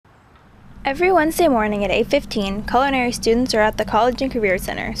Every Wednesday morning at 8:15, culinary students are at the College and Career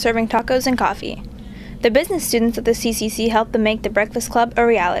Center, serving tacos and coffee. The business students at the CCC help them make the Breakfast Club a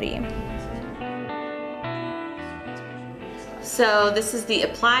reality. So this is the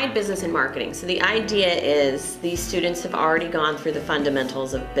applied business and marketing. So the idea is these students have already gone through the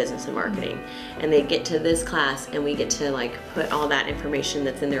fundamentals of business and marketing, and they get to this class and we get to put all that information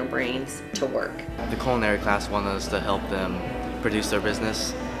that's in their brains to work. The culinary class wanted us to help them produce their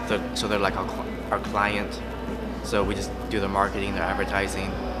business, so they're like our client. So we just do their marketing, their advertising,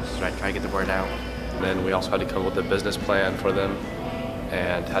 just try to get the word out. And then we also had to come up with a business plan for them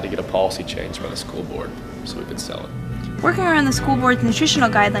and had to get a policy change by the school board so we could sell it. Working around the school board's nutritional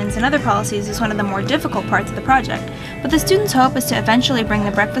guidelines and other policies is one of the more difficult parts of the project, but the students' hope is to eventually bring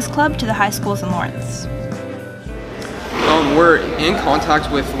the Breakfast Club to the high schools in Lourdes. We're in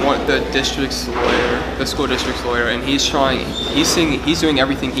contact with the school district's lawyer, and he's doing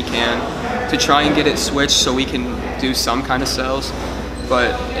everything he can to try and get it switched so we can do some kind of sales.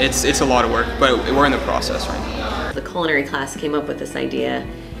 But it's a lot of work, but we're in the process right now. The culinary class came up with this idea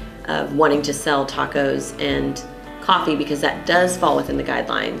of wanting to sell tacos and coffee because that does fall within the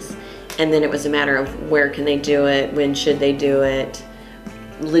guidelines. And then it was a matter of where can they do it, when should they do it,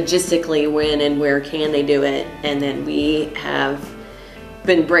 logistically when and where can they do it. And then we have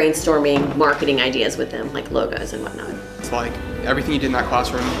been brainstorming marketing ideas with them, like logos and whatnot. It's like everything you did in that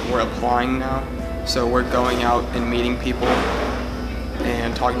classroom, we're applying now. So we're going out and meeting people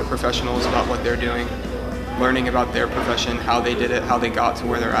and talking to professionals about what they're doing, learning about their profession, how they did it, how they got to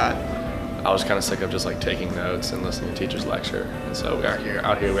where they're at. I was kind of sick of just taking notes and listening to teachers lecture, and so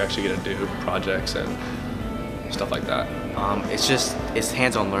out here we actually get to do projects and stuff like that. It's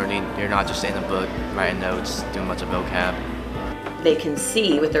hands-on learning. You're not just in a book writing notes, doing a bunch of vocab. They can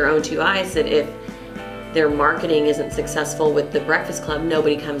see with their own two eyes that if their marketing isn't successful with the Breakfast Club,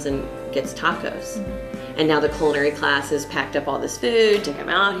 nobody comes and gets tacos. And now the culinary class has packed up all this food to come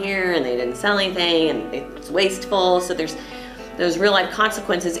out here, and they didn't sell anything, and it's wasteful. So there's those real life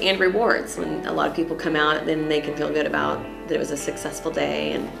consequences and rewards. When a lot of people come out, then they can feel good about that it was a successful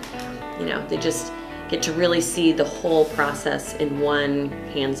day, and they just get to really see the whole process in one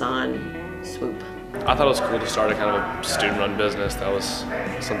hands-on swoop. I thought it was cool to start a kind of a student-run business. That was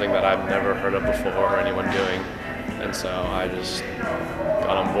something that I've never heard of before or anyone doing, and so I just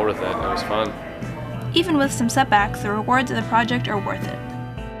got on board with it. It was fun. Even with some setbacks, the rewards of the project are worth it.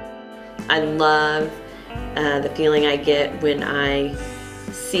 I love the feeling I get when I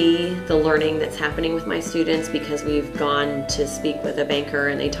see the learning that's happening with my students, because we've gone to speak with a banker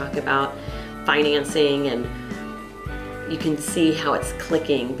and they talk about financing, and you can see how it's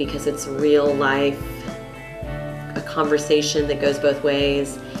clicking because it's real life, a conversation that goes both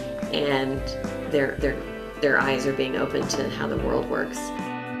ways, and their eyes are being opened to how the world works.